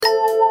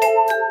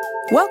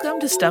Welcome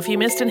to Stuff You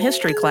Missed in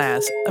History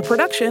Class, a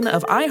production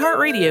of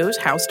iHeartRadio's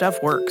How Stuff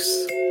Works.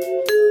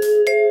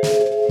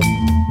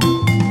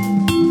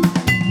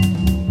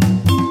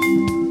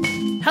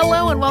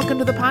 Hello and welcome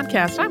to the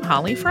podcast. I'm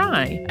Holly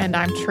Fry. And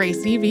I'm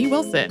Tracy V.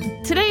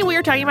 Wilson. Today we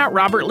are talking about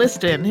Robert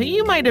Liston, who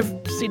you might have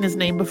seen his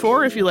name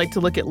before if you like to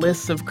look at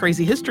lists of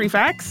crazy history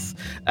facts.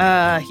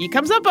 He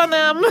comes up on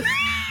them.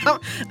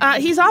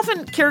 He's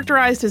often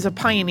characterized as a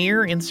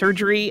pioneer in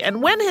surgery,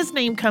 and when his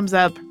name comes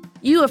up,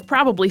 you have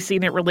probably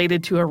seen it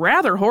related to a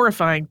rather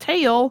horrifying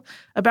tale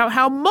about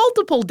how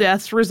multiple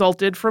deaths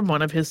resulted from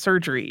one of his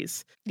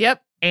surgeries.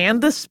 Yep.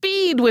 And the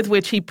speed with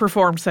which he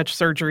performed such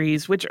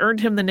surgeries, which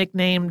earned him the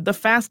nickname the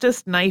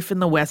fastest knife in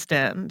the West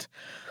End.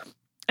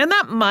 And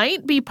that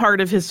might be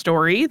part of his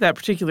story, that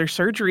particular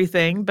surgery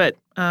thing, but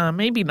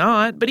maybe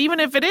not. But even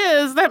if it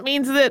is, that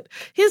means that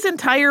his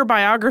entire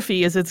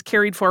biography, as it's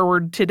carried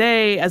forward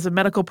today as a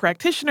medical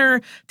practitioner,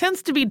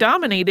 tends to be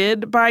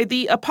dominated by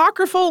the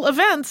apocryphal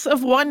events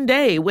of one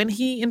day when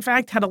he, in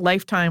fact, had a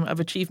lifetime of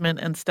achievement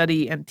and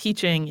study and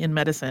teaching in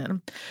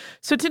medicine.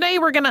 So today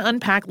we're going to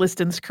unpack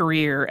Liston's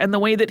career and the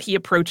way that he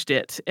approached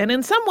it. And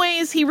in some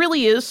ways, he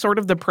really is sort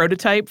of the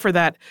prototype for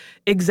that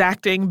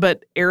exacting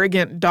but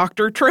arrogant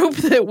doctor trope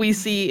that we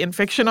see in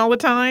fiction all the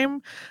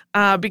time.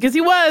 Because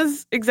he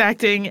was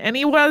exacting and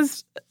he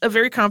was a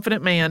very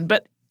confident man.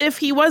 But if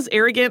he was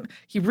arrogant,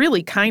 he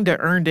really kind of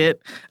earned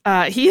it.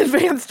 He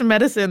advanced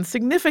medicine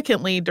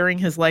significantly during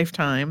his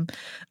lifetime.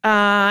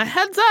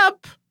 Heads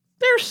up,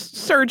 there's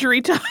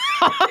surgery talk.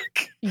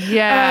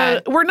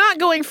 Yeah. We're not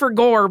going for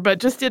gore, but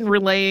just in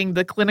relaying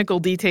the clinical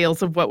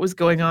details of what was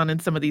going on in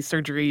some of these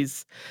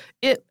surgeries,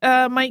 it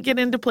might get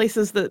into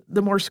places that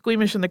the more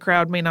squeamish in the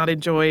crowd may not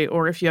enjoy.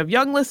 Or if you have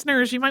young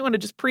listeners, you might want to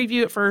just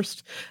preview it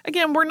first.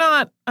 Again, we're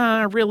not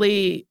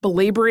really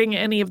belaboring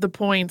any of the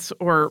points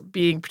or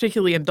being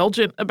particularly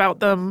indulgent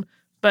about them.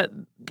 But,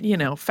 you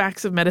know,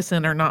 facts of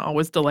medicine are not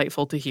always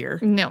delightful to hear.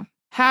 No.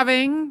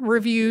 Having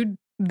reviewed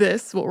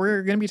this, what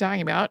we're going to be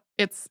talking about,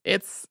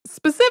 it's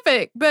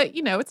specific, but,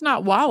 you know, it's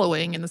not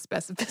wallowing in the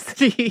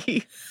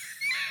specificity.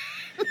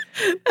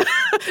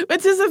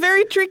 Which is a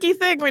very tricky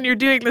thing when you're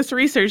doing this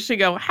research to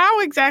go, how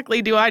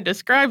exactly do I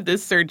describe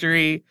this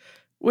surgery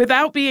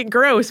without being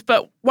gross,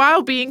 but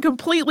while being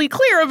completely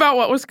clear about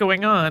what was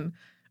going on?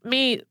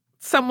 Me,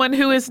 someone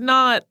who is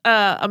not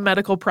a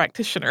medical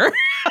practitioner.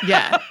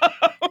 Yeah.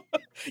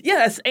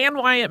 Yes, and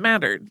why it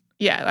mattered.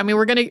 Yeah, I mean,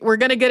 we're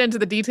gonna get into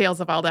the details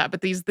of all that, but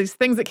these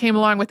things that came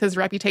along with his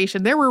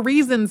reputation, there were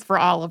reasons for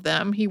all of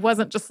them. He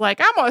wasn't just like,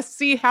 I'm gonna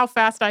see how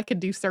fast I can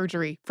do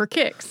surgery for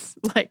kicks.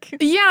 Like,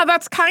 yeah,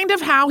 that's kind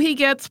of how he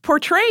gets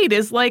portrayed,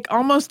 is like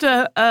almost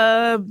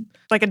a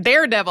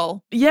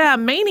daredevil. Yeah,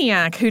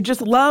 maniac who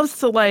just loves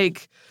to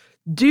like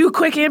do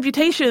quick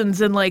amputations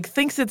and like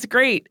thinks it's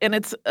great. And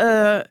it's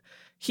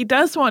he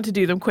does want to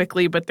do them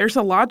quickly, but there's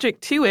a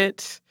logic to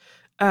it.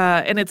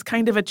 And it's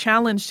kind of a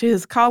challenge to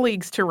his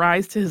colleagues to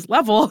rise to his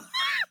level,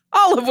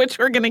 all of which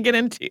we're going to get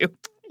into.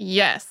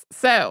 Yes.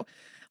 So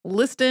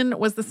Liston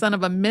was the son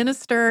of a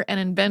minister and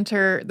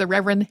inventor, the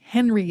Reverend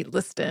Henry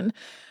Liston.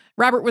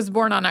 Robert was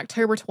born on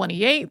October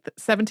 28th,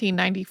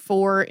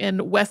 1794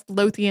 in West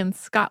Lothian,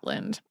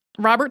 Scotland.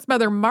 Robert's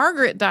mother,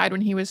 Margaret, died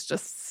when he was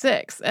just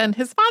 6, and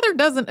his father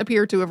doesn't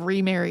appear to have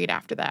remarried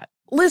after that.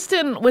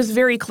 Liston was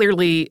very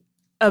clearly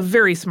a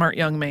very smart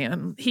young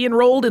man. He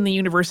enrolled in the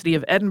University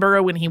of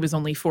Edinburgh when he was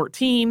only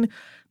 14.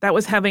 That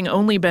was having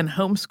only been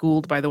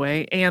homeschooled, by the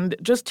way. And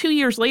just 2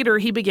 years later,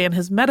 he began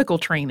his medical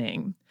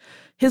training.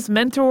 His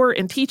mentor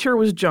and teacher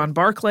was John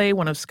Barclay,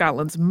 one of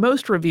Scotland's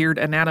most revered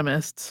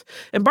anatomists.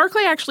 And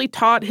Barclay actually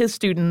taught his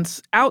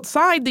students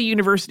outside the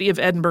University of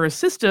Edinburgh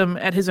system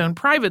at his own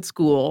private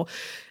school.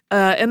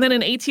 And then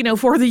in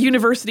 1804, the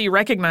university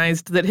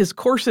recognized that his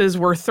courses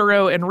were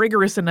thorough and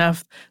rigorous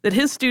enough that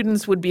his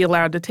students would be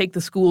allowed to take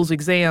the school's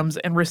exams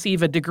and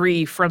receive a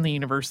degree from the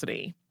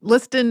university.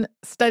 Liston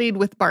studied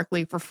with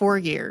Barclay for 4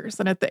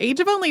 years, and at the age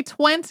of only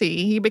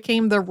 20, he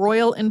became the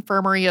Royal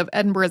Infirmary of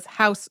Edinburgh's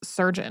house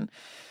surgeon.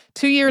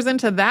 2 years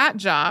into that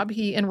job,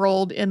 he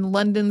enrolled in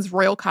London's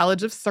Royal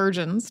College of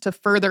Surgeons to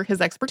further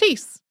his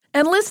expertise.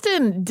 And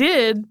Liston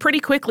did pretty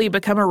quickly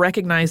become a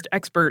recognized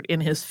expert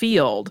in his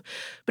field.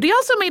 But he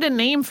also made a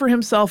name for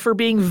himself for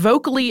being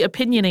vocally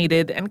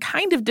opinionated and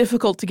kind of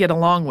difficult to get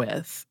along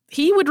with.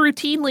 He would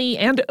routinely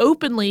and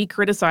openly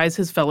criticize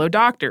his fellow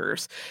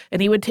doctors, and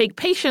he would take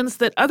patients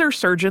that other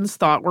surgeons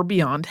thought were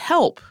beyond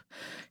help.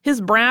 His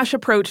brash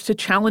approach to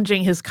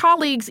challenging his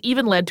colleagues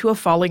even led to a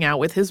falling out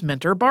with his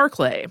mentor,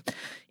 Barclay.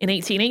 In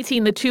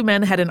 1818, the two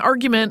men had an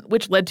argument,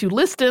 which led to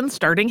Liston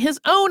starting his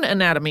own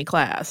anatomy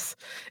class.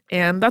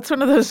 And that's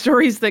one of those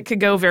stories that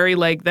could go very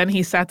like, then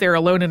he sat there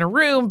alone in a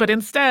room, but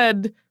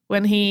instead,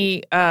 when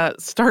he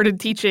started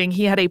teaching,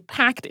 he had a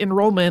packed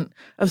enrollment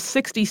of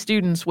 60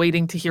 students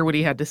waiting to hear what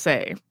he had to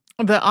say.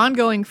 The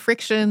ongoing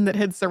friction that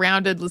had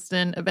surrounded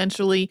Liston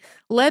eventually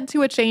led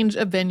to a change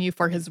of venue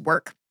for his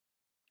work.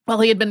 While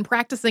he had been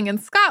practicing in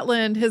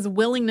Scotland, his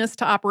willingness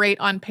to operate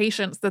on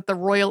patients that the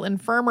Royal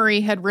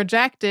Infirmary had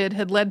rejected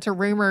had led to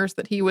rumors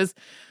that he was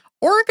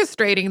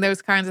orchestrating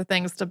those kinds of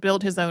things to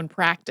build his own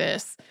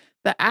practice.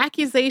 The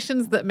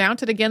accusations that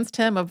mounted against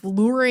him of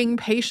luring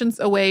patients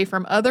away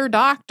from other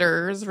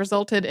doctors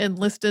resulted in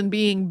Liston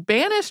being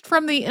banished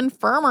from the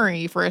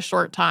infirmary for a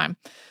short time.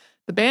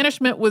 The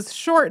banishment was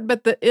short,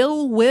 but the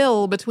ill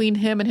will between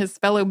him and his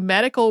fellow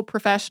medical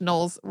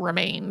professionals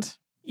remained.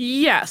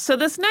 Yeah, so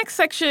this next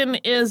section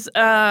is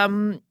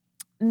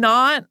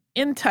not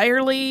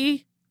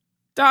entirely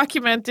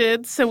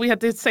documented, so we have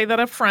to say that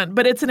up front,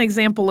 but it's an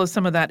example of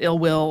some of that ill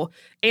will.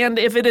 And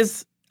if it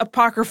is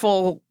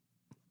apocryphal,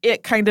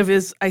 it kind of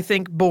is, I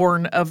think,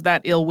 born of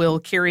that ill will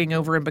carrying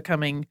over and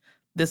becoming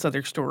this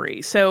other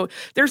story. So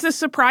there's this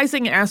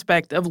surprising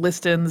aspect of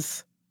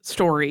Liston's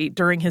story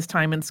during his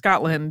time in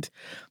Scotland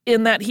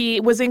in that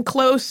he was in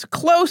close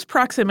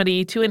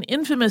proximity to an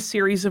infamous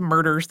series of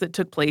murders that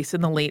took place in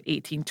the late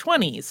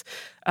 1820s.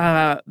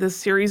 This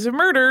series of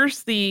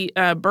murders, the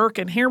Burke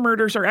and Hare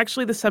murders, are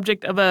actually the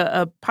subject of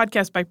a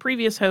podcast by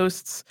previous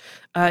hosts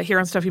here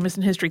on Stuff You Missed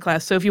in History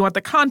Class. So if you want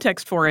the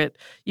context for it,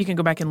 you can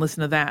go back and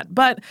listen to that.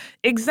 But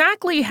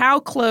exactly how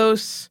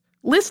close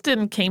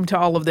Liston came to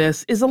all of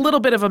this is a little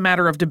bit of a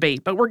matter of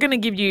debate, but we're going to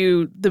give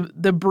you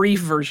the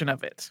brief version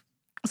of it.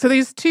 So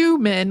these two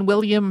men,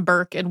 William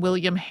Burke and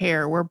William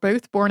Hare, were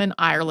both born in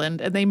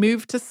Ireland, and they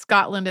moved to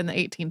Scotland in the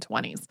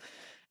 1820s.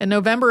 In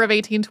November of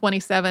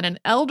 1827, an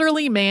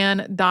elderly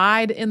man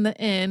died in the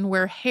inn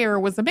where Hare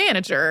was a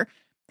manager.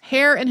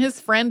 Hare and his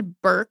friend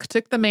Burke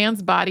took the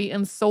man's body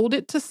and sold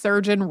it to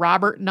surgeon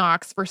Robert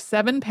Knox for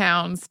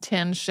 £7,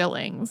 10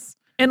 shillings.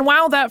 And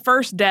while that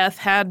first death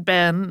had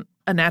been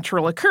a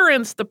natural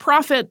occurrence, the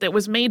profit that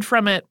was made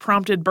from it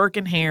prompted Burke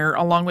and Hare,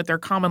 along with their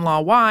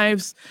common-law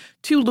wives,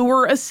 to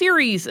lure a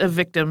series of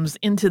victims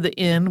into the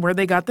inn where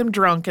they got them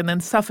drunk and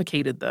then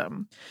suffocated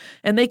them.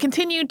 And they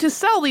continued to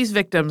sell these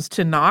victims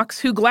to Knox,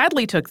 who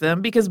gladly took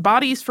them because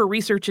bodies for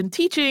research and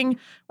teaching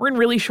were in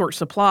really short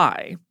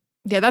supply.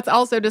 Yeah, that's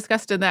also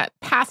discussed in that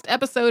past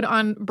episode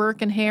on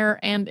Burke and Hare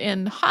and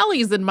in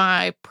Holly's in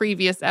my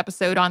previous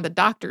episode on the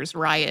doctor's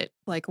riot,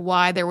 like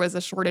why there was a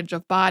shortage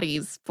of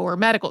bodies for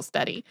medical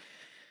study.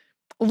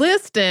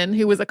 Liston,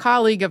 who was a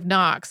colleague of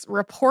Knox,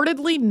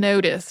 reportedly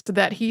noticed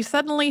that he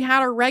suddenly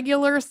had a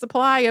regular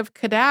supply of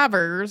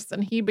cadavers,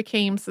 and he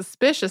became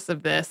suspicious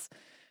of this.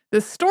 The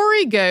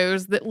story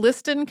goes that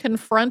Liston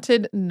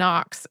confronted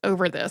Knox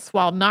over this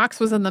while Knox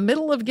was in the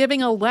middle of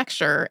giving a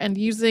lecture and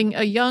using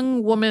a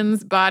young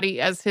woman's body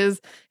as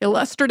his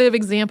illustrative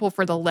example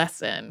for the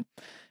lesson.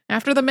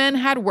 After the men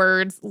had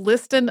words,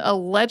 Liston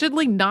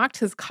allegedly knocked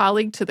his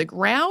colleague to the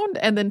ground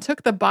and then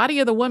took the body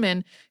of the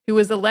woman, who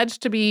was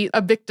alleged to be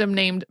a victim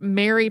named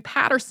Mary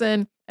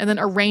Patterson, and then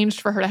arranged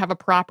for her to have a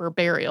proper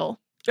burial.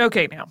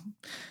 Okay, now,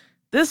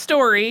 this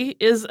story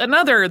is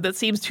another that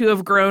seems to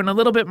have grown a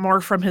little bit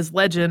more from his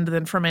legend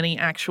than from any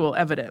actual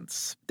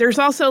evidence. There's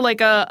also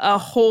like a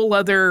whole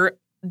other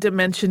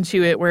dimension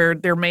to it where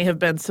there may have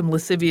been some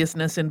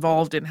lasciviousness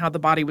involved in how the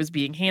body was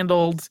being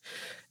handled,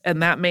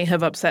 and that may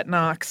have upset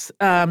Knox.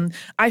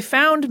 I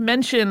found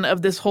mention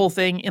of this whole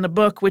thing in a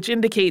book, which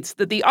indicates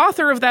that the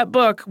author of that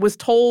book was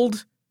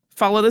told,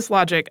 follow this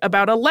logic,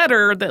 about a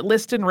letter that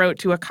Liston wrote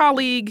to a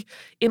colleague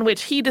in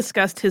which he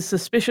discussed his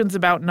suspicions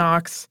about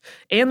Knox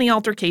and the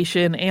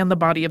altercation and the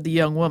body of the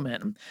young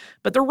woman.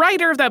 But the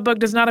writer of that book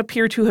does not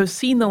appear to have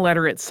seen the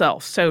letter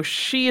itself, so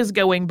she is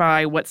going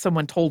by what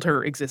someone told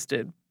her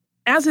existed.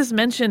 As is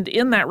mentioned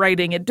in that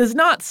writing, it does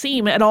not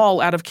seem at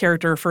all out of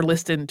character for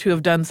Liston to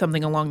have done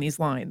something along these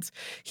lines.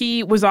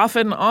 He was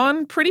often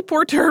on pretty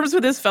poor terms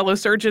with his fellow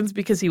surgeons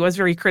because he was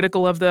very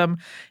critical of them,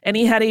 and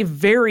he had a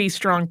very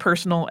strong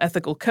personal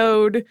ethical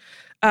code.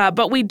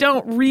 But we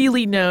don't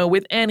really know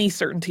with any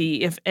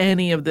certainty if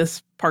any of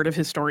this part of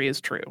his story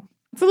is true.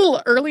 It's a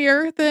little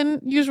earlier than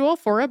usual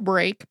for a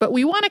break, but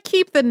we want to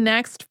keep the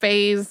next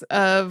phase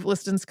of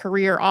Liston's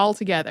career all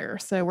together.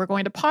 So we're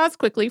going to pause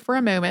quickly for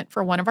a moment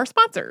for one of our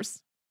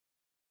sponsors.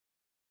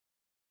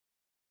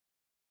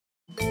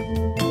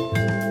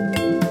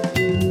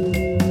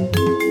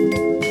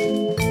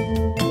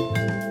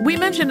 We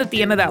mentioned at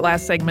the end of that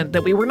last segment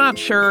that we were not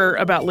sure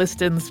about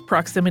Liston's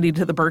proximity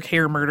to the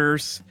Burke-Hare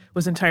murders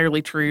was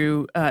entirely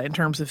true in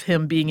terms of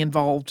him being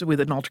involved with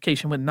an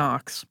altercation with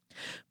Knox.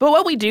 But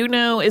what we do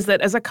know is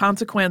that as a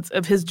consequence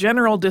of his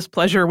general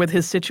displeasure with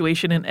his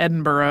situation in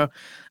Edinburgh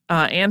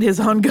and his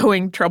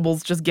ongoing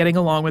troubles just getting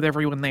along with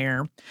everyone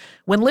there,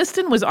 when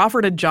Liston was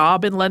offered a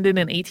job in London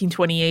in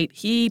 1828,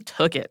 he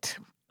took it.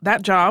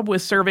 That job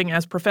was serving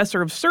as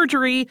professor of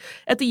surgery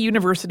at the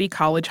University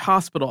College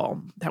Hospital.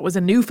 That was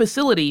a new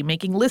facility,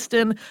 making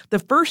Liston the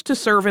first to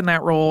serve in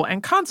that role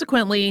and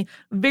consequently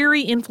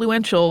very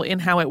influential in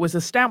how it was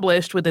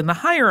established within the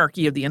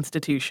hierarchy of the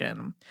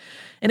institution.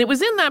 And it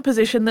was in that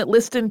position that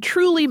Liston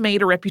truly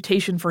made a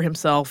reputation for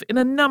himself in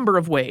a number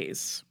of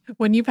ways.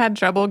 When you've had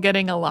trouble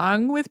getting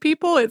along with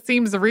people, it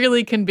seems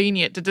really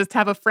convenient to just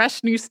have a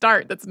fresh new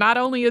start that's not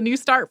only a new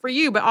start for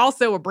you, but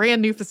also a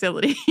brand new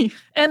facility.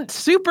 And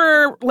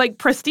super,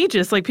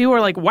 prestigious. People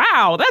are like,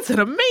 wow, that's an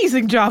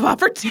amazing job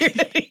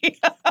opportunity.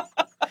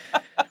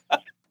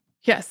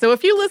 Yeah, so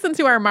if you listen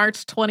to our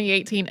March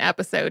 2018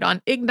 episode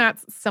on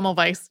Ignaz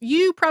Semmelweis,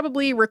 you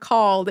probably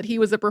recall that he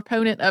was a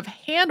proponent of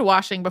hand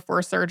washing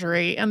before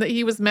surgery and that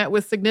he was met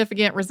with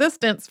significant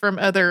resistance from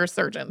other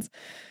surgeons.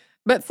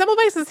 But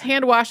Semmelweis's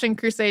hand washing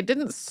crusade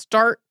didn't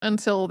start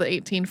until the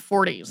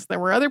 1840s. There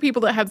were other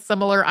people that had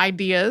similar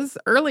ideas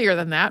earlier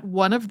than that.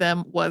 One of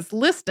them was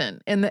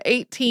Liston. In the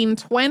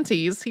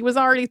 1820s, he was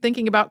already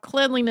thinking about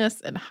cleanliness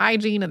and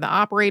hygiene in the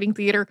operating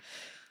theater,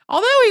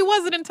 although he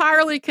wasn't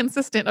entirely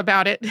consistent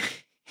about it.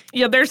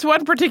 Yeah, there's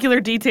one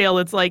particular detail.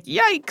 It's like,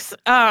 yikes.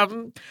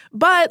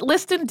 But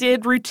Liston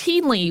did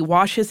routinely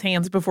wash his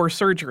hands before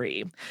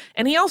surgery.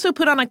 And he also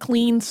put on a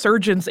clean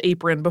surgeon's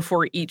apron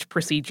before each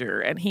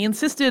procedure. And he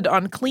insisted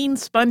on clean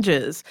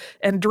sponges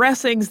and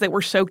dressings that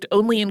were soaked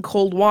only in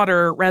cold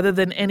water rather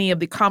than any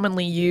of the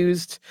commonly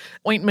used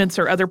ointments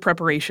or other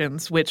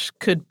preparations, which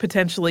could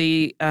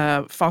potentially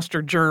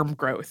foster germ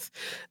growth.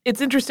 It's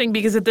interesting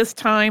because at this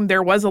time,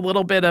 there was a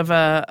little bit of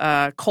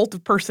a cult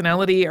of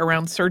personality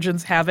around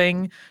surgeons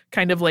having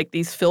kind of like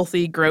these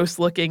filthy,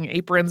 gross-looking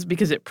aprons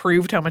because it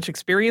proved how much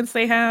experience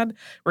they had,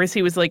 whereas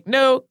he was like,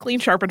 no, clean,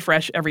 sharp, and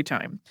fresh every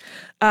time.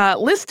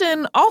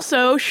 Liston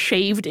also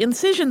shaved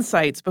incision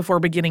sites before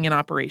beginning an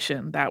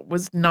operation. That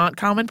was not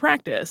common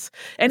practice.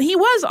 And he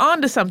was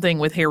onto something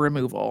with hair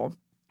removal.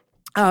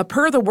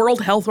 Per the World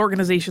Health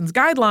Organization's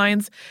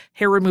guidelines,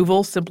 hair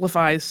removal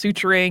simplifies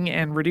suturing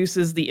and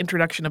reduces the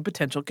introduction of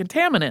potential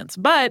contaminants.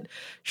 But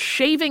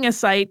shaving a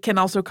site can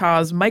also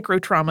cause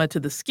microtrauma to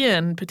the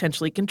skin,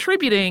 potentially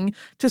contributing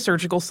to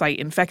surgical site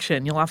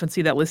infection. You'll often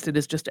see that listed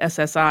as just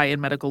SSI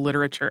in medical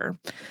literature.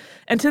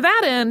 And to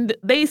that end,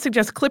 they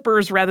suggest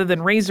clippers rather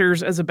than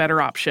razors as a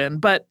better option.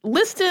 But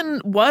Liston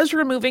was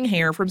removing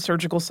hair from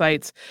surgical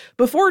sites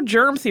before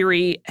germ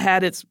theory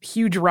had its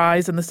huge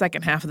rise in the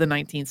second half of the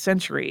 19th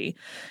century.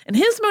 And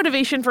his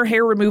motivation for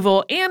hair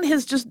removal and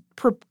his just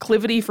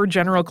proclivity for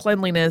general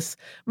cleanliness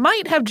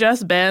might have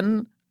just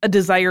been a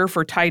desire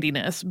for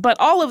tidiness. But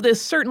all of this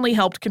certainly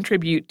helped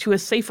contribute to a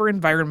safer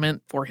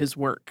environment for his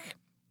work.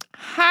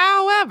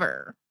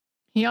 However,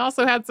 he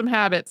also had some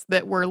habits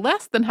that were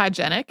less than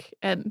hygienic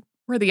and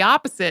were the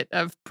opposite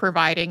of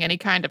providing any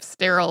kind of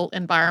sterile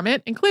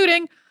environment,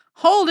 including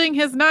holding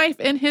his knife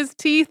in his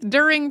teeth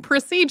during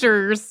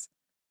procedures,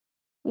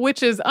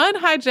 which is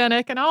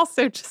unhygienic and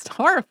also just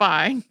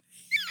horrifying.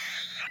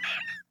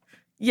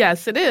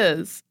 Yes, it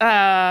is.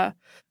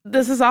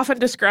 This is often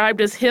described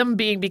as him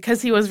being,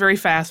 because he was very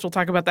fast, we'll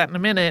talk about that in a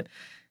minute,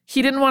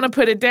 he didn't want to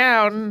put it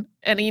down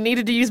and he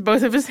needed to use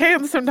both of his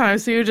hands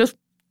sometimes, so he would just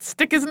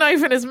stick his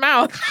knife in his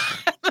mouth.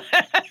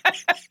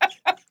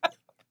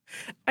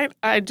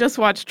 I just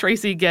watched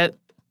Tracy get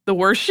the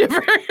worst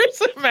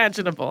shivers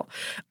imaginable.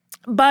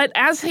 But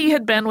as he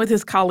had been with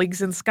his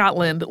colleagues in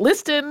Scotland,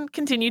 Liston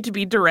continued to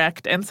be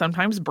direct and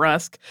sometimes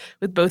brusque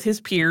with both his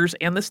peers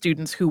and the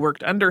students who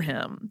worked under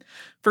him.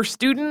 For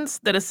students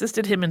that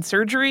assisted him in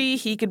surgery,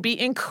 he could be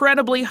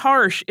incredibly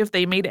harsh if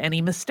they made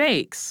any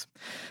mistakes.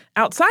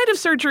 Outside of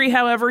surgery,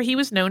 however, he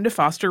was known to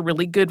foster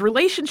really good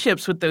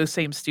relationships with those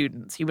same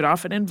students. He would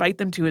often invite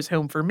them to his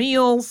home for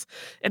meals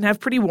and have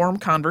pretty warm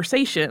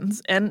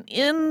conversations. And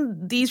in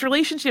these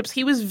relationships,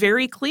 he was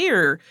very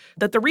clear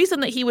that the reason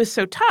that he was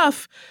so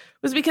tough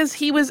was because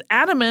he was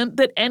adamant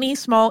that any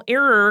small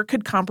error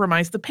could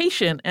compromise the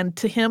patient, and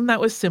to him, that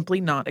was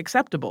simply not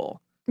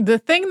acceptable. The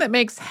thing that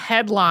makes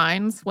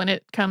headlines when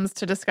it comes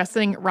to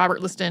discussing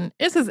Robert Liston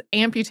is his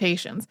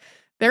amputations.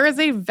 There is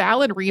a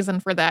valid reason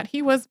for that.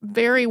 He was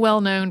very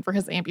well known for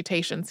his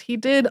amputations. He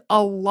did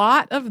a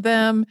lot of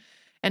them,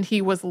 and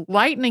he was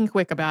lightning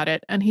quick about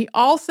it, and he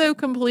also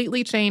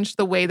completely changed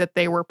the way that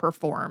they were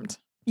performed.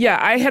 Yeah,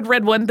 I had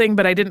read one thing,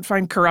 but I didn't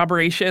find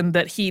corroboration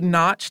that he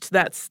notched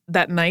that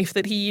knife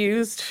that he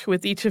used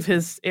with each of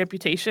his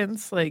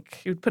amputations. Like,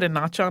 he would put a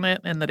notch on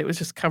it and that it was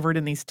just covered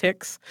in these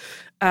ticks.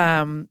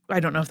 I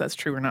don't know if that's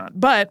true or not.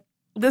 But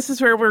this is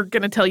where we're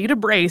going to tell you to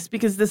brace,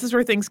 because this is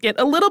where things get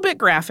a little bit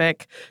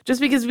graphic, just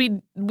because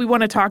we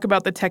want to talk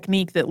about the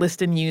technique that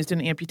Liston used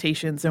in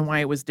amputations and why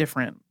it was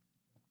different.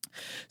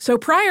 So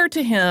prior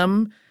to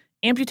him,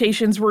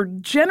 amputations were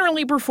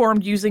generally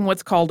performed using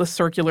what's called a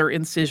circular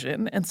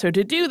incision. And so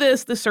to do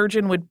this, the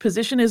surgeon would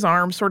position his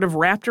arm sort of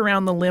wrapped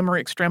around the limb or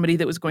extremity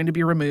that was going to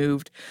be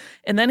removed.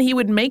 And then he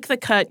would make the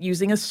cut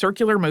using a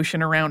circular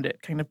motion around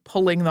it, kind of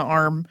pulling the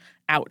arm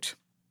out.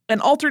 An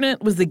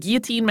alternate was the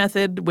guillotine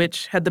method,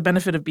 which had the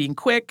benefit of being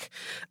quick.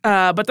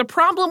 But the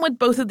problem with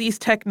both of these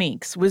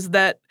techniques was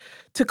that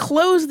to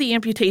close the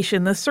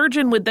amputation, the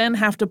surgeon would then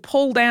have to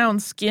pull down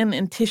skin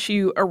and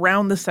tissue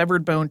around the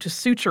severed bone to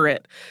suture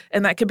it.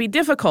 And that could be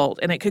difficult,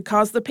 and it could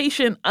cause the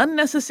patient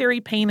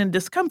unnecessary pain and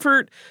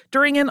discomfort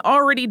during an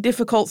already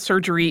difficult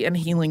surgery and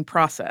healing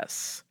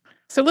process.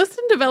 So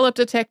Liston developed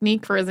a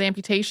technique for his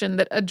amputation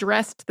that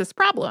addressed this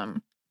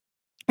problem.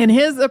 In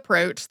his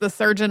approach, the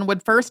surgeon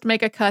would first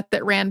make a cut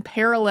that ran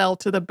parallel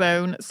to the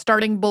bone,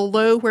 starting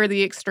below where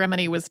the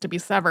extremity was to be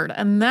severed.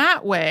 And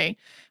that way,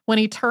 when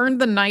he turned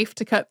the knife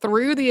to cut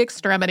through the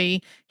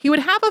extremity, he would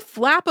have a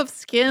flap of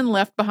skin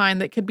left behind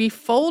that could be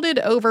folded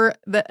over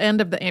the end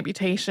of the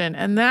amputation.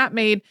 And that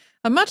made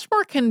a much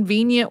more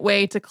convenient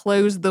way to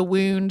close the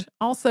wound,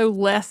 also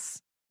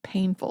less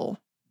painful.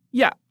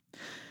 Yeah.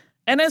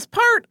 And as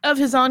part of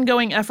his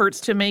ongoing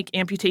efforts to make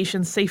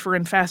amputations safer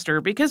and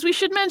faster, because we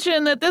should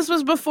mention that this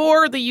was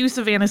before the use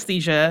of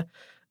anesthesia,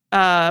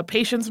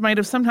 patients might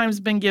have sometimes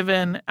been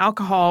given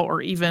alcohol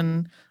or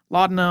even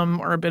laudanum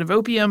or a bit of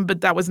opium,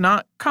 but that was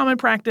not common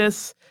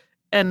practice.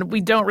 And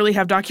we don't really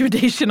have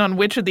documentation on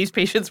which of these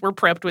patients were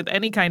prepped with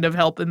any kind of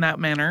help in that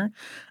manner.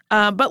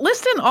 But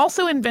Liston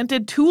also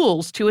invented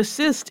tools to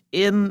assist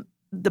in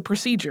the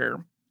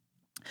procedure.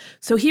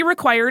 So he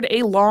required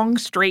a long,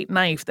 straight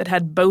knife that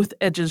had both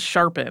edges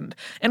sharpened.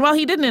 And while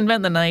he didn't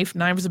invent the knife,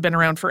 knives have been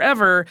around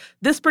forever,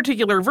 this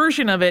particular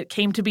version of it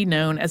came to be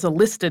known as a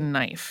Liston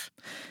knife.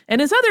 And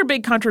his other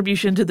big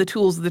contribution to the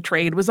tools of the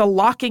trade was a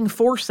locking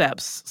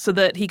forceps so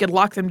that he could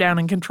lock them down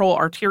and control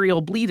arterial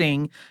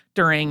bleeding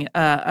during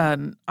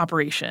an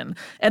operation.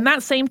 And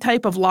that same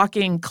type of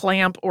locking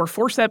clamp or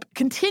forceps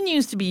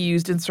continues to be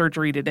used in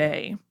surgery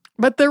today.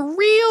 But the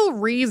real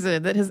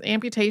reason that his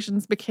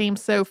amputations became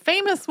so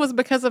famous was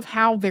because of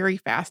how very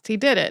fast he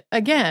did it.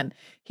 Again,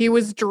 he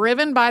was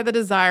driven by the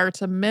desire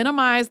to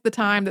minimize the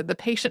time that the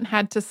patient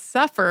had to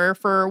suffer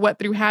for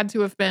what had to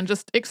have been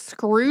just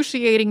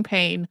excruciating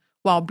pain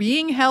while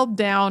being held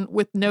down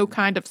with no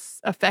kind of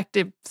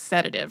effective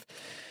sedative.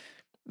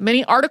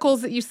 Many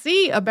articles that you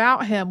see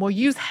about him will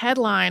use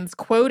headlines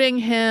quoting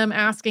him,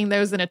 asking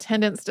those in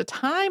attendance to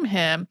time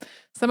him.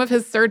 Some of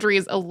his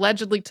surgeries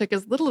allegedly took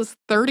as little as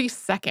 30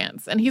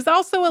 seconds. And he's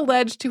also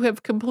alleged to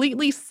have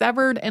completely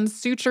severed and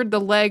sutured the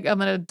leg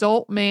of an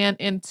adult man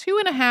in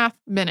 2.5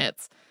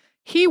 minutes.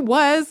 He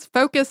was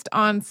focused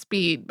on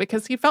speed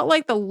because he felt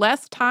like the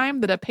less time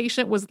that a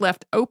patient was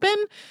left open,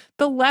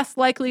 the less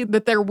likely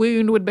that their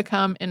wound would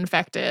become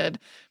infected.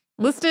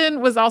 Liston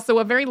was also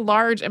a very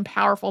large and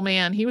powerful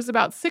man. He was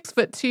about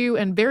 6'2"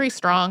 and very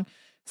strong.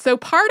 So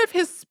part of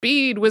his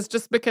speed was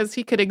just because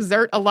he could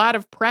exert a lot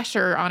of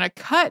pressure on a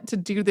cut to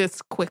do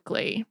this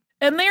quickly.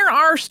 And there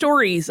are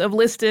stories of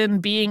Liston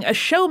being a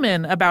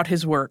showman about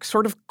his work,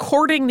 sort of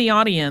courting the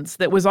audience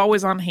that was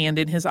always on hand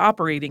in his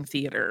operating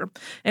theater.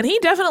 And he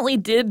definitely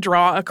did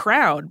draw a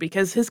crowd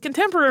because his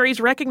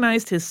contemporaries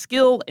recognized his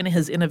skill and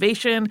his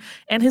innovation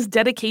and his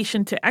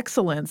dedication to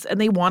excellence,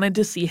 and they wanted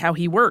to see how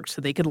he worked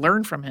so they could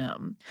learn from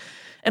him.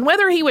 And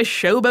whether he was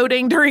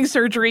showboating during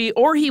surgery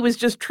or he was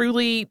just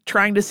truly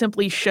trying to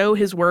simply show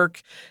his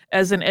work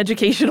as an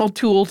educational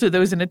tool to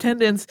those in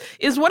attendance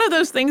is one of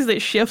those things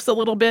that shifts a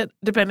little bit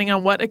depending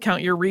on what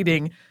account you're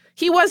reading.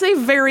 He was a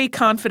very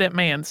confident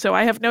man, so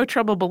I have no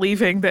trouble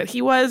believing that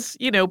he was,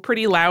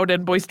 pretty loud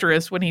and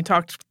boisterous when he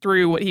talked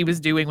through what he was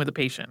doing with a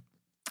patient.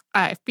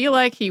 I feel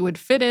like he would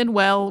fit in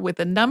well with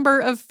a number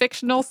of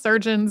fictional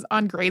surgeons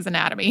on Grey's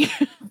Anatomy.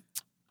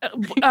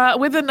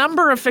 With a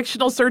number of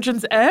fictional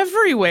surgeons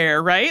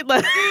everywhere, right?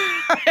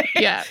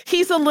 Yeah,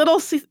 he's a little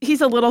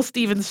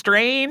Stephen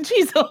Strange.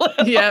 He's all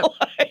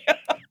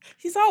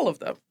of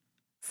them.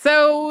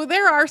 So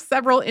there are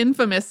several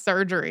infamous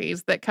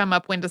surgeries that come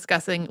up when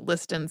discussing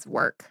Liston's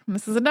work.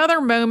 This is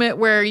another moment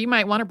where you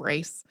might want to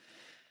brace.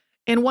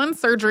 In one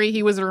surgery,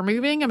 he was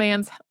removing a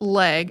man's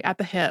leg at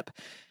the hip,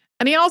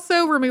 and he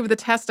also removed the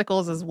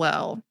testicles as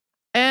well.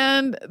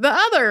 And the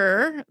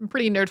other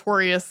pretty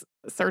notorious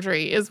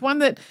surgery is one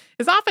that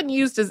is often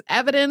used as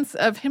evidence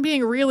of him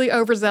being really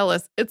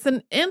overzealous. It's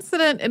an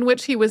incident in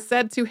which he was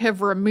said to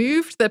have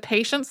removed the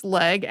patient's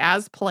leg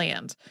as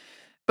planned,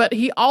 but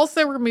he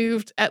also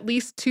removed at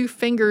least 2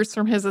 fingers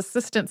from his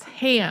assistant's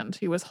hand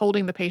who was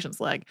holding the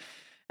patient's leg.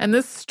 And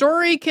this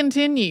story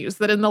continues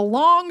that in the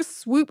long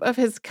swoop of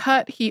his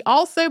cut, he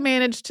also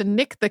managed to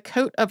nick the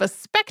coat of a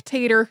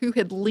spectator who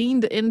had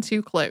leaned in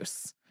too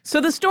close. So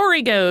the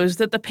story goes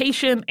that the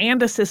patient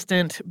and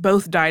assistant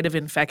both died of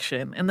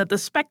infection and that the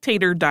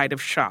spectator died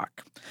of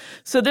shock.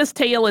 So this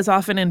tale is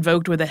often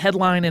invoked with a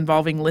headline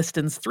involving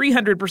Liston's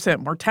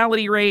 300%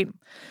 mortality rate,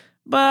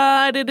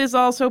 but it is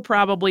also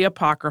probably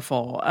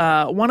apocryphal.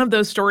 One of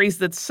those stories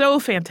that's so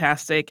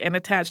fantastic and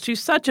attached to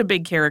such a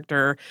big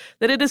character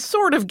that it has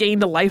sort of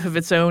gained a life of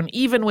its own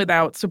even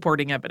without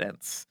supporting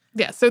evidence.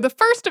 Yeah, so the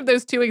first of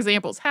those 2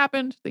 examples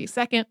happened. The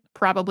second,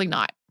 probably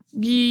not.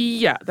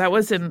 Yeah, that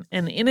was an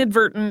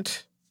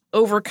inadvertent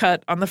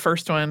overcut on the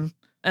first one.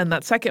 And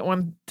that second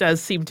one does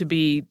seem to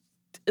be,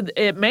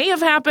 it may have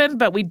happened,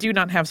 but we do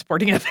not have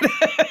supporting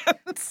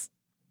evidence.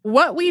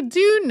 What we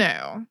do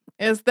know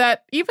is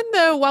that even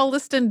though while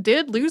Liston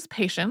did lose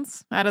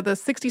patients, out of the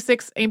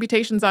 66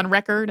 amputations on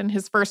record in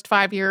his first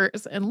 5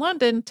 years in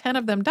London, 10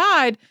 of them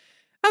died.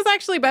 That's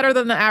actually better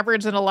than the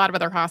average in a lot of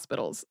other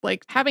hospitals.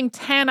 Like having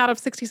 10 out of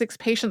 66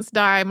 patients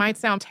die might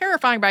sound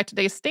terrifying by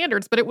today's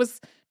standards, but it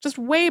was just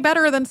way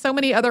better than so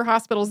many other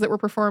hospitals that were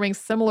performing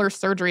similar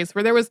surgeries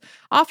where there was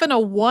often a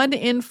 1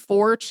 in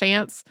 4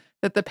 chance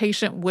that the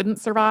patient wouldn't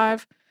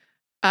survive.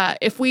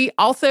 If we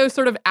also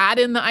sort of add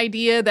in the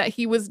idea that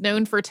he was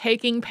known for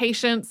taking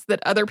patients that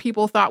other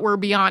people thought were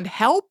beyond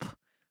help,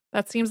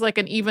 that seems like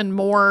an even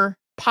more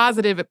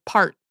positive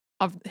part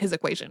of his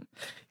equation.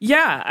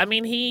 Yeah, I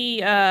mean, he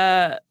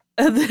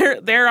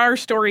There are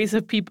stories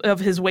of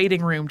his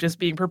waiting room just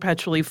being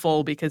perpetually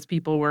full because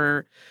people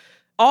were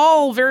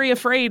all very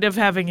afraid of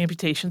having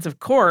amputations, of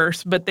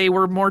course, but they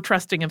were more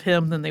trusting of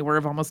him than they were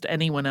of almost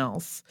anyone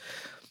else.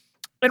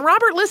 And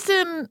Robert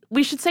Liston,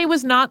 we should say,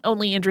 was not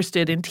only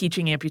interested in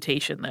teaching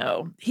amputation,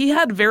 though. He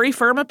had very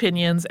firm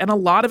opinions and a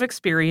lot of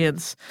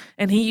experience,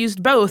 and he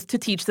used both to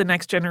teach the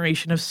next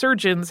generation of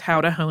surgeons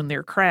how to hone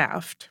their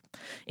craft.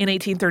 In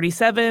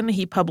 1837,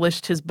 he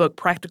published his book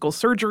Practical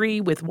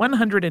Surgery with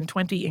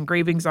 120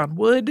 engravings on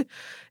wood,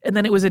 and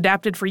then it was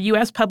adapted for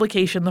U.S.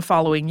 publication the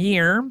following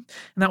year. And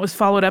that was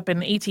followed up in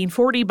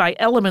 1840 by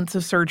Elements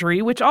of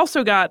Surgery, which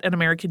also got an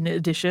American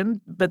edition,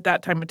 but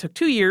that time it took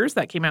 2 years.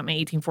 That came out in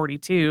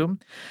 1842.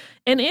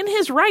 And in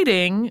his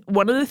writing,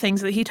 one of the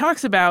things that he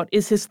talks about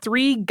is his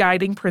 3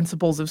 guiding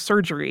principles of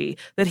surgery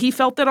that he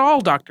felt that all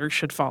doctors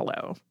should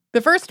follow. The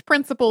first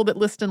principle that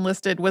Liston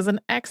listed was an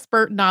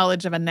expert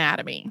knowledge of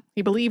anatomy.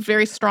 He believed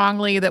very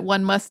strongly that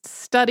one must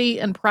study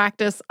and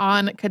practice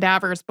on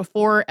cadavers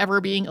before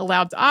ever being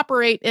allowed to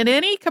operate in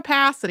any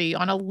capacity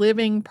on a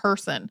living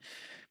person.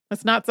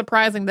 It's not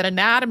surprising that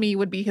anatomy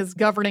would be his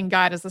governing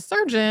guide as a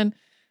surgeon.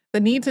 The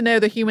need to know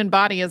the human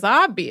body is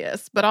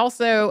obvious, but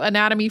also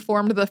anatomy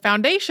formed the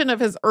foundation of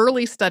his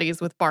early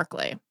studies with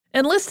Barclay.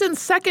 And Liston's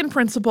second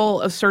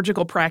principle of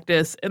surgical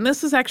practice, and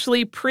this is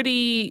actually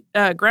pretty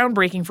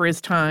groundbreaking for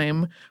his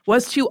time,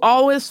 was to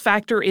always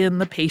factor in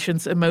the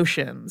patient's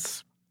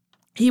emotions.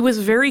 He was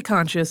very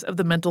conscious of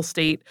the mental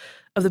state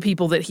of the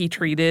people that he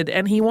treated,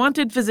 and he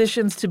wanted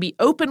physicians to be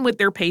open with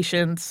their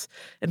patients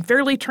and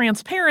fairly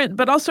transparent,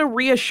 but also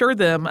reassure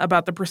them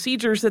about the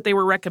procedures that they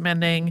were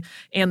recommending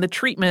and the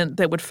treatment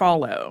that would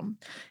follow.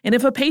 And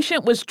if a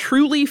patient was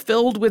truly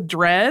filled with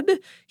dread,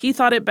 he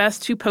thought it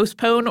best to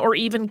postpone or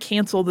even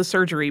cancel the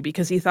surgery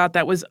because he thought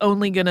that was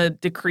only going to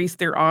decrease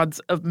their odds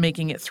of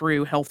making it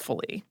through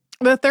healthfully.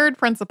 The third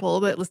principle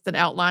that Liston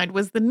outlined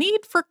was the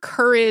need for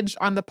courage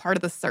on the part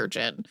of the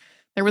surgeon.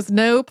 There was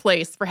no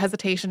place for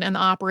hesitation in the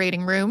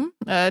operating room.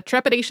 A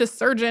trepidatious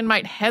surgeon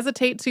might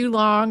hesitate too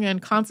long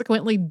and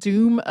consequently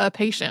doom a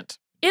patient.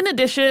 In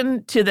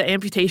addition to the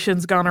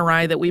amputations gone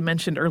awry that we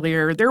mentioned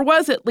earlier, there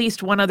was at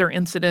least one other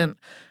incident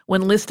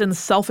when Liston's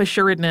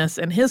self-assuredness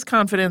and his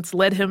confidence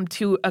led him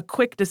to a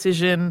quick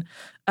decision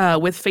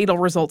with fatal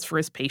results for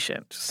his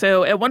patient.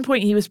 So at one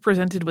point, he was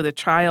presented with a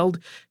child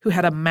who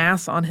had a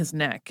mass on his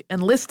neck,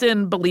 and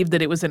Liston believed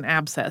that it was an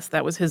abscess.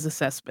 That was his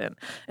assessment.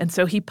 And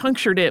so he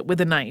punctured it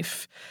with a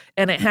knife,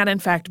 and it had in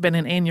fact been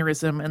an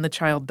aneurysm, and the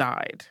child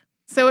died.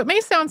 So it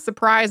may sound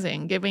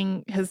surprising,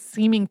 given his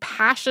seeming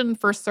passion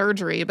for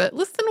surgery, but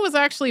Liston was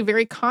actually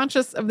very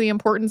conscious of the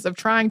importance of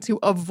trying to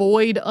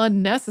avoid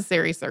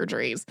unnecessary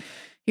surgeries.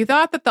 He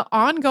thought that the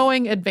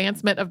ongoing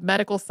advancement of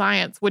medical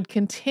science would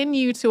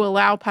continue to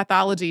allow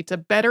pathology to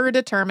better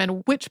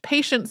determine which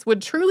patients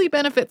would truly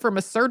benefit from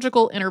a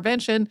surgical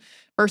intervention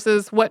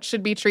versus what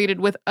should be treated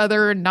with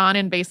other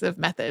non-invasive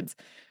methods.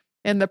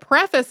 In the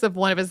preface of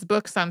one of his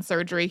books on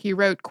surgery, he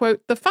wrote,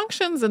 quote, "The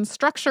functions and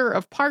structure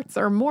of parts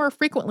are more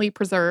frequently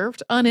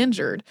preserved,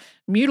 uninjured.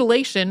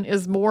 Mutilation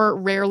is more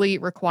rarely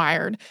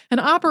required, and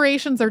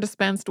operations are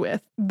dispensed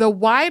with. The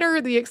wider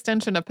the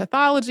extension of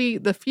pathology,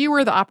 the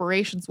fewer the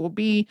operations will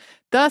be,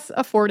 thus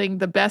affording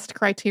the best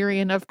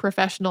criterion of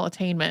professional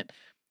attainment.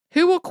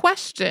 Who will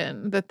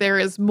question that there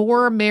is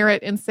more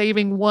merit in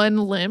saving one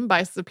limb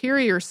by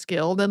superior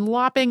skill than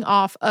lopping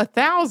off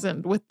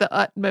 1,000 with the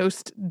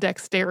utmost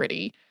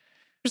dexterity?"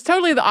 It's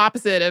totally the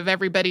opposite of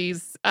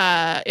everybody's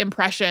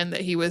impression that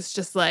he was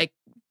just like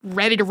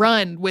ready to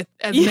run with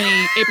as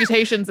many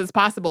amputations as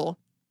possible.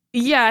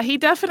 Yeah, he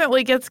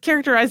definitely gets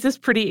characterized as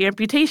pretty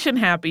amputation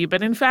happy,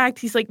 but in fact,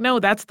 he's like, no,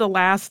 that's the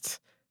last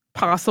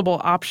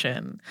possible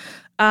option.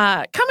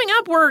 Coming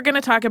up, we're going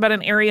to talk about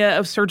an area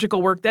of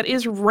surgical work that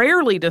is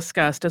rarely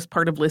discussed as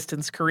part of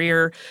Liston's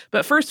career.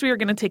 But first, we are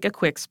going to take a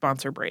quick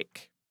sponsor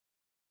break.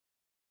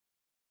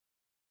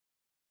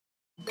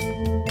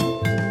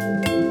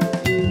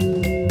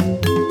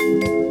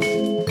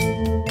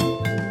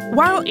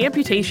 While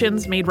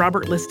amputations made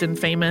Robert Liston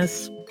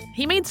famous,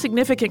 he made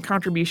significant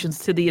contributions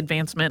to the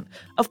advancement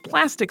of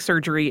plastic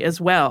surgery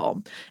as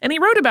well. And he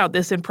wrote about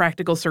this in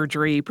Practical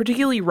Surgery,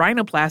 particularly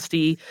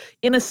rhinoplasty,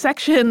 in a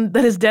section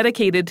that is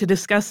dedicated to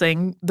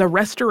discussing the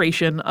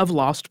restoration of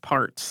lost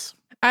parts.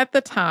 At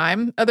the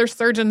time, other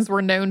surgeons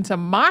were known to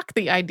mock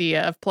the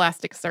idea of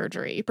plastic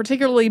surgery,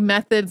 particularly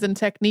methods and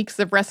techniques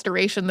of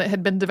restoration that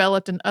had been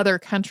developed in other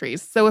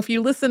countries. So if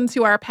you listen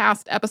to our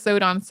past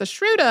episode on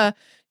Sushruta,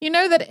 you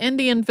know that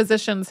Indian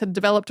physicians had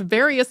developed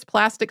various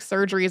plastic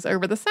surgeries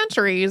over the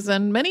centuries,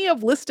 and many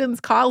of Liston's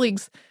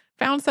colleagues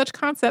found such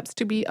concepts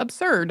to be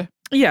absurd.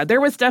 Yeah, there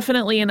was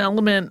definitely an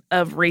element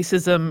of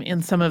racism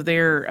in some of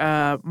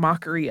their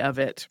mockery of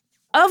it.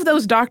 Of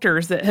those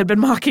doctors that had been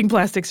mocking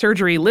plastic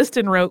surgery,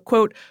 Liston wrote,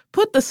 quote,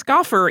 "Put the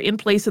scoffer in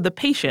place of the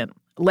patient.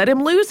 Let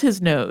him lose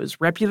his nose,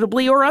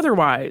 reputably or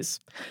otherwise.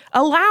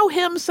 Allow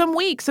him some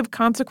weeks of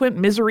consequent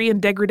misery and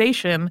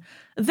degradation,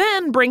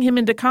 then bring him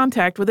into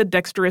contact with a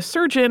dexterous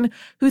surgeon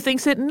who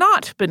thinks it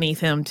not beneath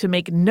him to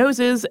make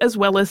noses as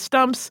well as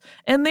stumps,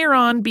 and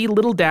thereon be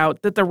little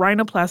doubt that the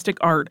rhinoplastic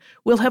art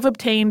will have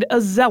obtained a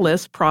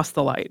zealous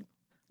proselyte.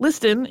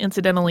 Liston,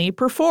 incidentally,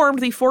 performed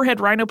the forehead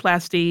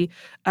rhinoplasty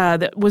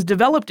that was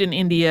developed in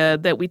India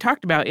that we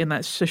talked about in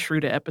that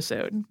Sushruta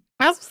episode.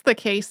 As was the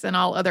case in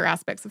all other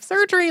aspects of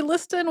surgery,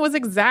 Liston was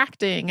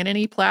exacting in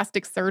any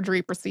plastic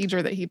surgery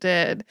procedure that he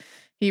did.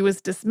 He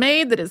was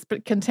dismayed that his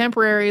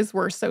contemporaries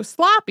were so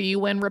sloppy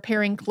when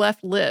repairing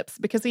cleft lips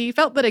because he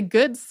felt that a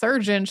good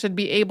surgeon should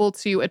be able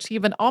to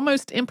achieve an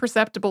almost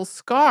imperceptible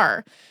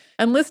scar.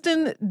 And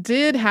Liston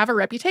did have a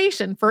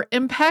reputation for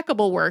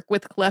impeccable work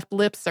with cleft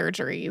lip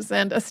surgeries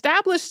and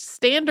established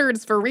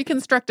standards for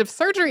reconstructive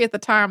surgery at the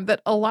time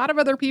that a lot of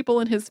other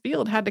people in his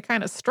field had to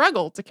kind of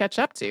struggle to catch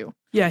up to.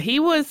 Yeah, he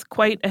was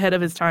quite ahead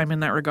of his time in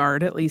that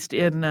regard, at least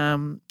in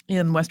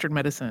Western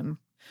medicine.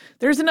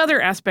 There's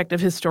another aspect of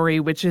his story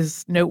which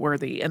is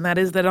noteworthy, and that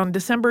is that on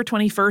December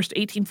 21st,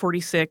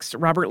 1846,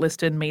 Robert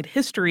Liston made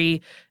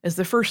history as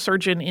the first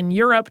surgeon in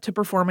Europe to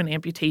perform an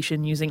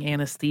amputation using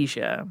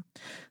anesthesia.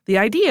 The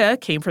idea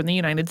came from the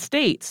United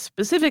States,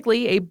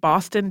 specifically a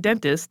Boston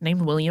dentist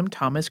named William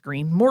Thomas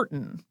Green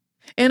Morton.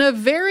 In a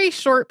very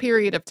short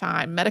period of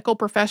time, medical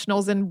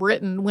professionals in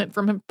Britain went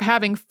from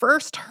having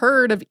first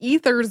heard of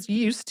ether's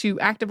use to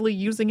actively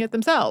using it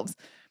themselves.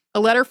 A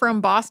letter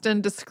from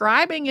Boston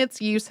describing its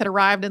use had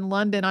arrived in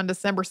London on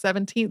December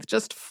 17th,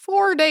 just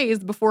 4 days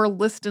before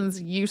Liston's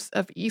use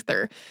of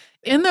ether.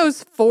 In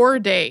those 4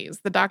 days,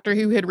 the doctor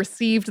who had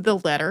received the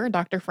letter,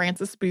 Dr.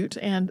 Francis Boot,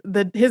 and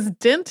his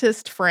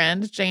dentist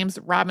friend, James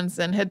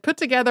Robinson, had put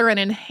together an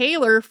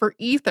inhaler for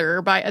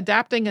ether by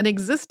adapting an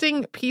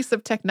existing piece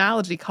of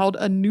technology called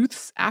a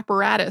Knuth's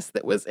apparatus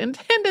that was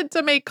intended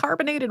to make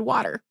carbonated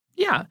water.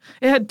 Yeah,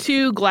 it had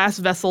 2 glass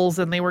vessels,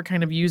 and they were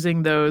kind of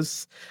using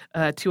those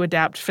to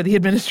adapt for the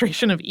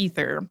administration of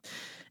ether.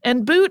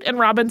 And Boot and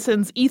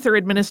Robinson's ether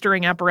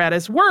administering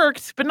apparatus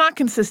worked, but not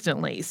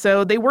consistently.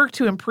 So they worked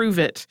to improve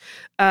it.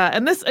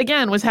 And this,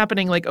 again, was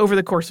happening like over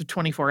the course of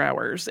 24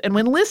 hours. And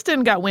when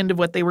Liston got wind of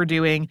what they were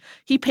doing,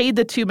 he paid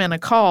the 2 men a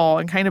call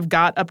and kind of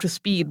got up to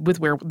speed with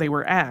where they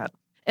were at.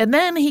 And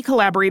then he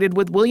collaborated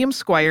with William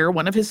Squire,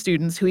 one of his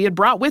students who he had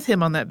brought with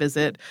him on that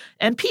visit,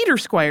 and Peter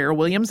Squire,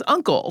 William's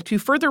uncle, to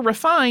further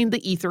refine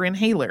the ether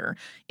inhaler,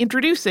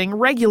 introducing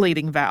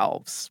regulating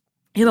valves.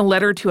 In a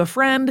letter to a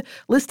friend,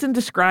 Liston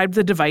described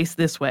the device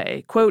this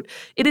way, quote,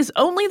 "It is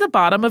only the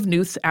bottom of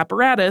Knuth's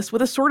apparatus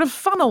with a sort of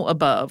funnel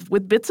above,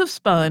 with bits of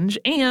sponge,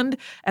 and,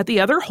 at the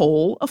other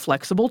hole, a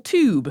flexible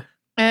tube."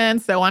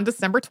 And so on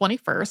December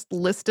 21st,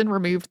 Liston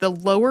removed the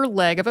lower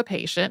leg of a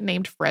patient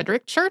named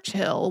Frederick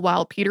Churchill,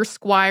 while Peter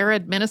Squire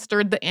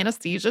administered the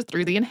anesthesia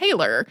through the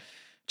inhaler.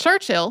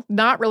 Churchill,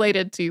 not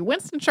related to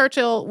Winston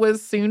Churchill,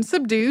 was soon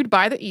subdued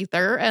by the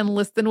ether, and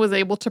Liston was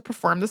able to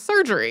perform the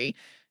surgery.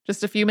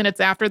 Just a few minutes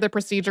after the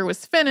procedure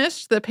was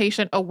finished, the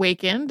patient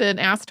awakened and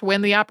asked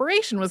when the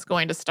operation was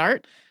going to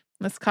start.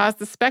 This caused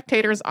the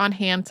spectators on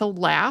hand to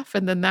laugh,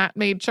 and then that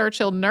made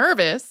Churchill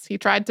nervous. He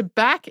tried to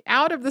back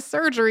out of the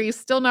surgery,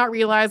 still not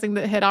realizing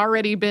that it had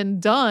already been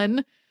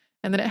done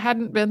and that it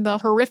hadn't been the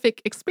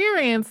horrific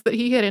experience that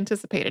he had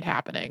anticipated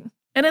happening.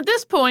 And at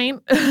this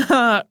point,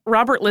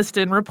 Robert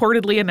Liston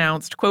reportedly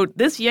announced, quote,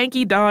 "This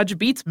Yankee dodge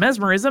beats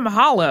mesmerism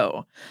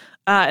hollow."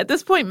 At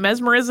this point,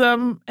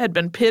 mesmerism had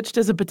been pitched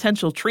as a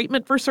potential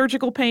treatment for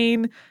surgical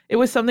pain. It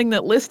was something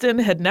that Liston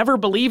had never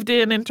believed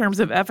in terms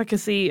of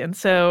efficacy, and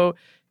so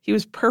he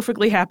was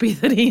perfectly happy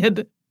that he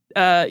had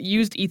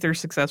used ether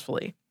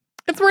successfully.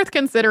 It's worth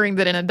considering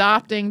that in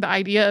adopting the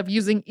idea of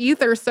using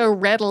ether so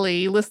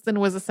readily,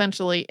 Liston was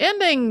essentially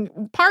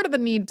ending part of the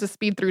need to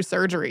speed through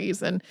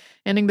surgeries and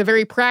ending the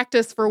very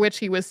practice for which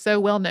he was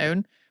so well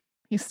known.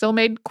 He still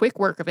made quick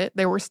work of it.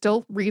 There were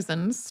still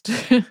reasons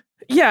to...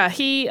 Yeah,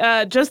 he,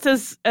 just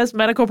as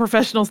medical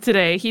professionals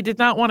today, he did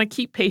not want to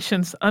keep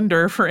patients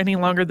under for any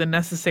longer than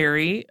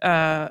necessary,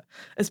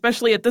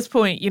 especially at this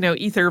point,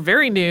 ether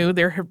very new.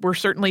 There were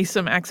certainly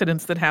some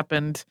accidents that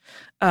happened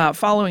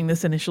following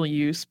this initial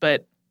use,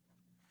 but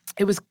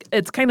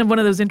it's kind of one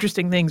of those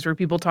interesting things where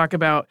people talk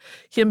about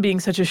him being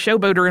such a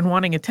showboater and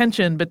wanting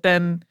attention, but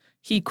then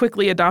he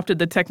quickly adopted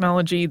the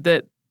technology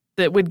that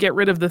would get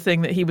rid of the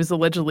thing that he was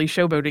allegedly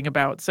showboating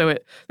about. So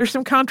there's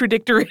some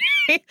contradictory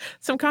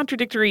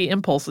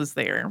impulses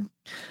there.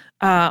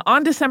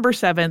 On December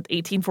 7th,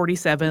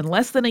 1847,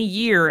 less than a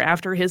year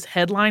after his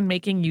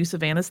headline-making use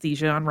of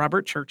anesthesia on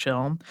Robert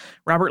Churchill,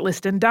 Robert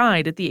Liston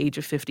died at the age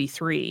of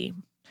 53.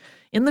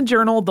 In the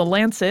journal The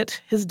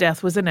Lancet, his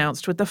death was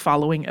announced with the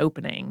following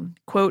opening,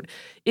 quote,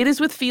 "It is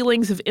with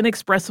feelings of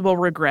inexpressible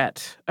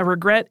regret, a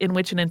regret in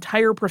which an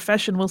entire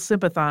profession will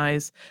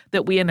sympathize,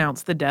 that we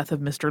announce the death of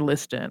Mr.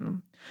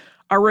 Liston.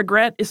 Our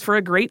regret is for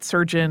a great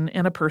surgeon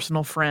and a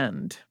personal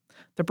friend.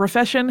 The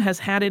profession has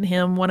had in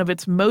him one of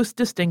its most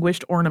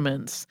distinguished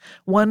ornaments,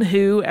 one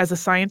who, as a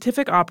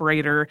scientific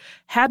operator,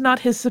 had not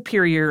his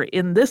superior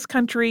in this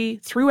country,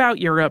 throughout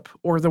Europe,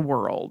 or the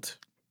world.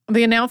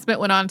 The announcement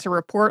went on to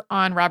report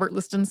on Robert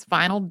Liston's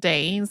final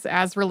days,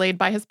 as relayed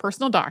by his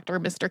personal doctor,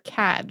 Mr.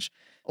 Cadge.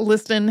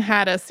 Liston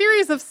had a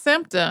series of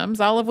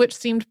symptoms, all of which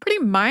seemed pretty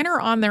minor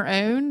on their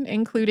own,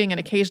 including an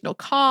occasional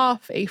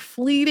cough, a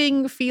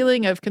fleeting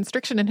feeling of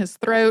constriction in his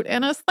throat,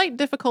 and a slight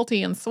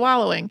difficulty in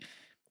swallowing.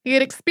 He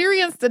had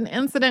experienced an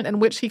incident in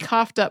which he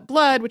coughed up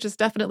blood, which is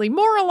definitely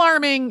more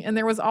alarming, and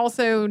there was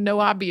also no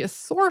obvious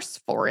source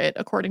for it,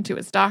 according to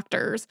his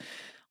doctors.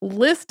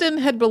 Liston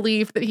had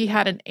believed that he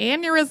had an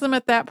aneurysm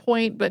at that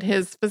point, but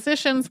his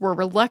physicians were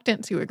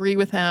reluctant to agree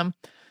with him.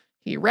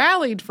 He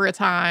rallied for a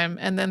time,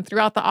 and then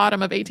throughout the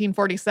autumn of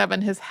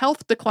 1847, his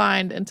health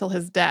declined until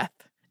his death.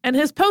 And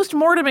his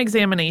post-mortem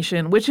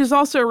examination, which is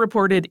also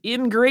reported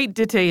in great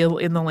detail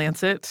in The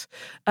Lancet,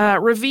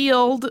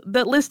 revealed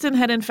that Liston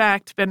had in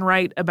fact been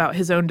right about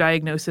his own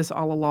diagnosis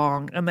all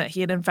along, and that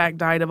he had in fact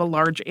died of a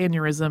large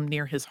aneurysm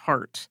near his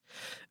heart.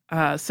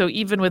 So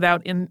even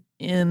without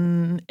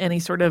in any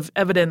sort of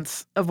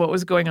evidence of what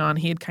was going on,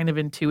 he had kind of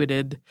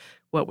intuited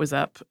what was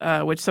up,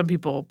 which some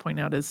people point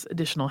out as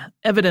additional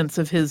evidence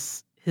of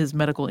his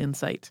medical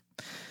insight.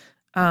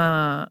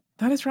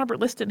 That is Robert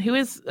Liston, who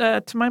is,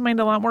 to my mind,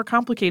 a lot more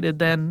complicated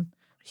than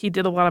he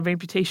did a lot of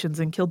amputations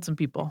and killed some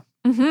people.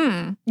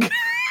 Mm-hmm.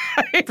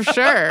 For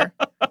sure.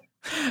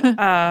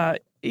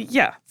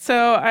 Yeah.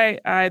 So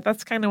I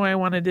that's kind of why I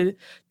wanted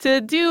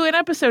to do an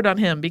episode on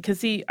him,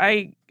 because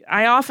I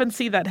often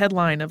see that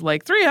headline of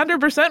like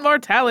 300%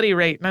 mortality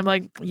rate. And I'm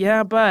like,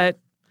 yeah, but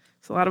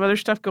there's a lot of other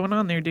stuff going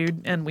on there,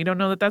 dude. And we don't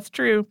know that that's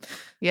true.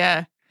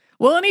 Yeah.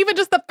 Well, and even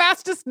just the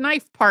fastest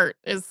knife part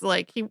is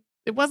like,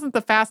 it wasn't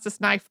the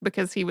fastest knife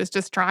because he was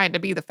just trying to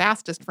be the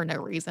fastest for no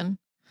reason.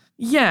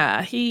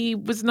 Yeah, he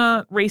was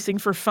not racing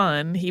for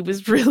fun. He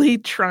was really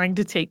trying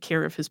to take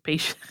care of his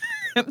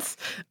patients,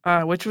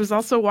 which was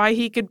also why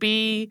he could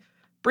be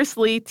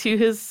bristly to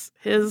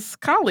his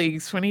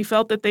colleagues when he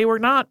felt that they were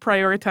not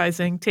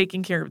prioritizing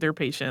taking care of their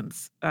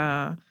patients.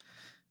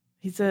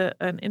 He's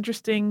an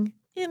interesting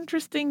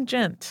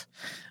gent.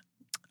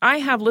 I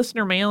have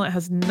listener mail. It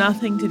has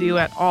nothing to do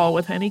at all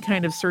with any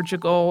kind of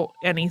surgical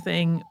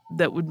anything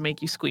that would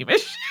make you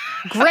squeamish.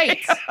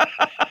 Great.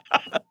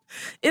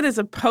 It is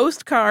a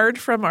postcard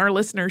from our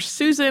listener,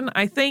 Susan.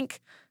 I think,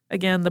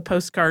 again, the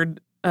postcard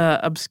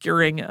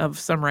obscuring of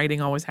some writing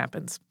always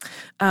happens.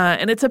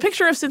 And it's a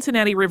picture of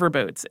Cincinnati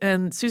riverboats.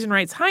 And Susan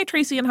writes, "Hi,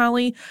 Tracy and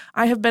Holly.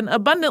 I have been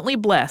abundantly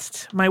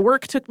blessed. My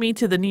work took me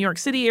to the New York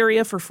City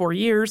area for 4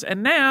 years,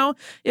 and now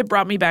it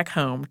brought me back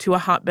home to a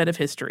hotbed of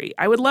history.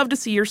 I would love to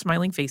see your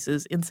smiling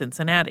faces in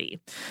Cincinnati."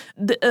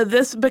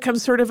 This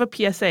becomes sort of a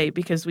PSA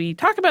because we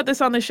talk about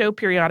this on the show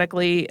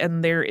periodically,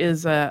 and there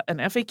is an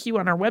FAQ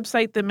on our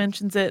website that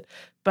mentions it.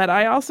 But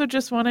I also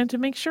just wanted to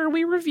make sure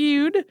we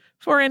reviewed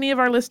for any of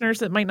our listeners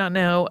that might not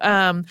know.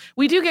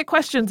 We do get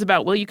questions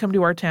about, will you come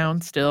to our town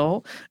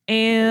still?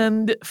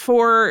 And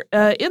for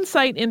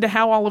insight into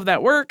how all of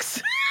that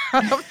works,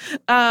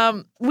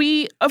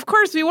 we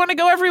want to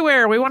go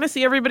everywhere. We want to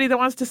see everybody that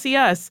wants to see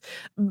us.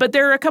 But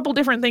there are a couple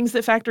different things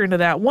that factor into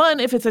that. One,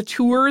 if it's a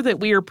tour that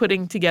we are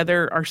putting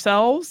together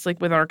ourselves,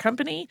 like with our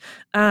company,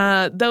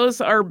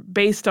 those are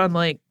based on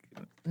like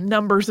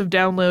numbers of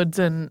downloads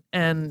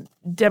and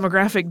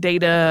demographic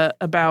data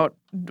about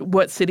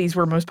what cities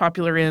we're most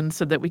popular in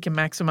so that we can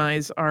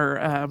maximize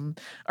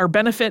our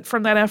benefit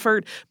from that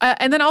effort.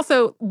 And then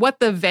also what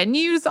the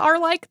venues are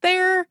like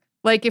there.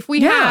 Like if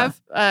we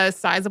have a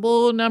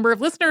sizable number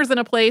of listeners in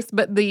a place,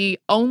 but the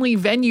only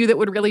venue that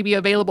would really be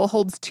available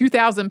holds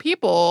 2,000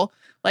 people,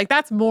 like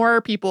that's more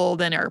people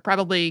than are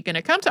probably going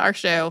to come to our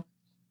show.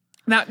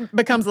 That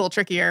becomes a little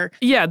trickier.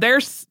 Yeah,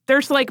 there's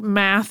like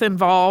math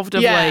involved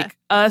of like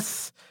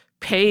us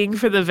paying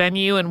for the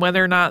venue and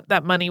whether or not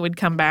that money would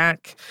come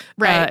back,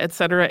 right, et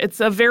cetera. It's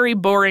a very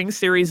boring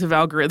series of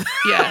algorithms.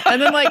 Yeah,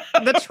 and then like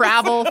the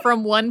travel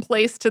from one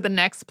place to the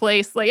next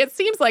place, like it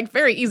seems like a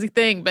very easy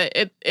thing, but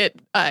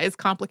it is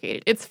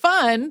complicated. It's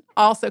fun,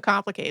 also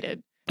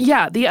complicated.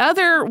 Yeah. The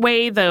other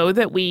way, though,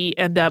 that we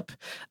end up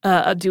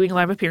doing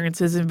live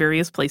appearances in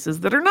various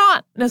places that are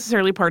not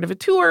necessarily part of a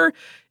tour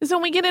is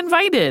when we get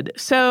invited.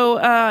 So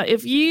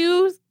if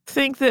you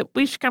think that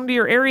we should come to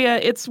your area,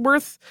 it's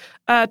worth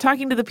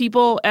talking to the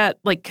people at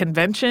like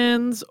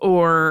conventions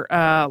or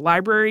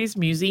libraries,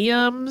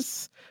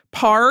 museums,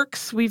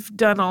 parks. We've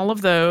done all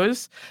of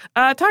those.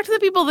 Talk to the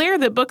people there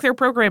that book their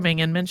programming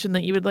and mention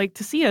that you would like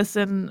to see us,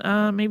 and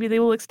maybe they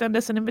will extend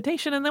us an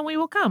invitation and then we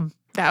will come.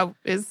 That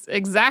is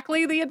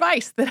exactly the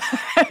advice that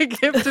I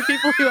give to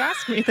people who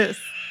ask me this.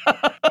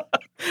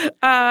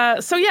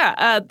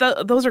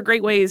 Those are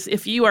great ways.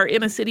 If you are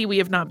in a city we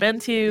have not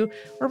been to,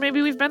 or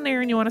maybe we've been there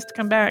and you want us to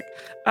come back,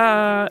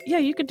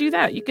 you could do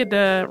that. You could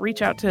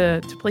reach out to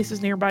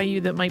places nearby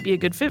you that might be a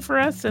good fit for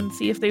us and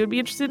see if they would be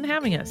interested in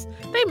having us.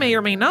 They may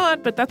or may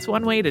not, but that's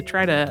one way to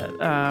try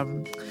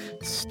to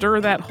stir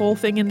that whole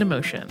thing into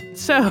motion.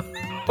 So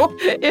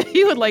if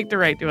you would like to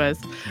write to us,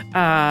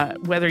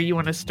 whether you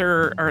want to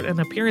stir an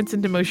appearance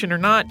into motion or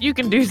not, you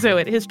can do so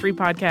at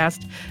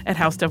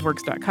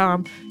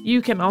historypodcast@howstuffworks.com.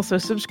 You can also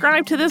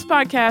subscribe to this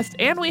podcast,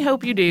 and we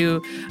hope you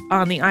do,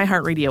 on the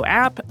iHeartRadio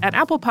app, at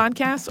Apple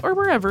Podcasts, or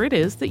wherever it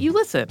is that you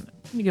listen.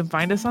 You can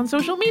find us on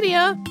social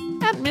media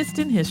at Missed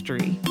in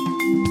History.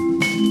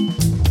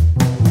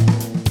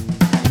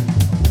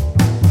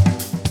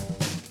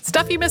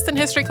 Stuff You Missed in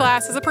History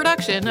Class is a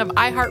production of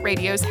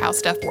iHeartRadio's How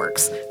Stuff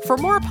Works. For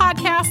more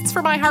podcasts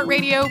from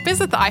iHeartRadio,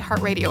 visit the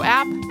iHeartRadio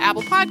app,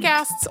 Apple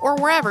Podcasts, or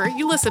wherever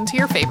you listen to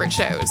your favorite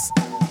shows.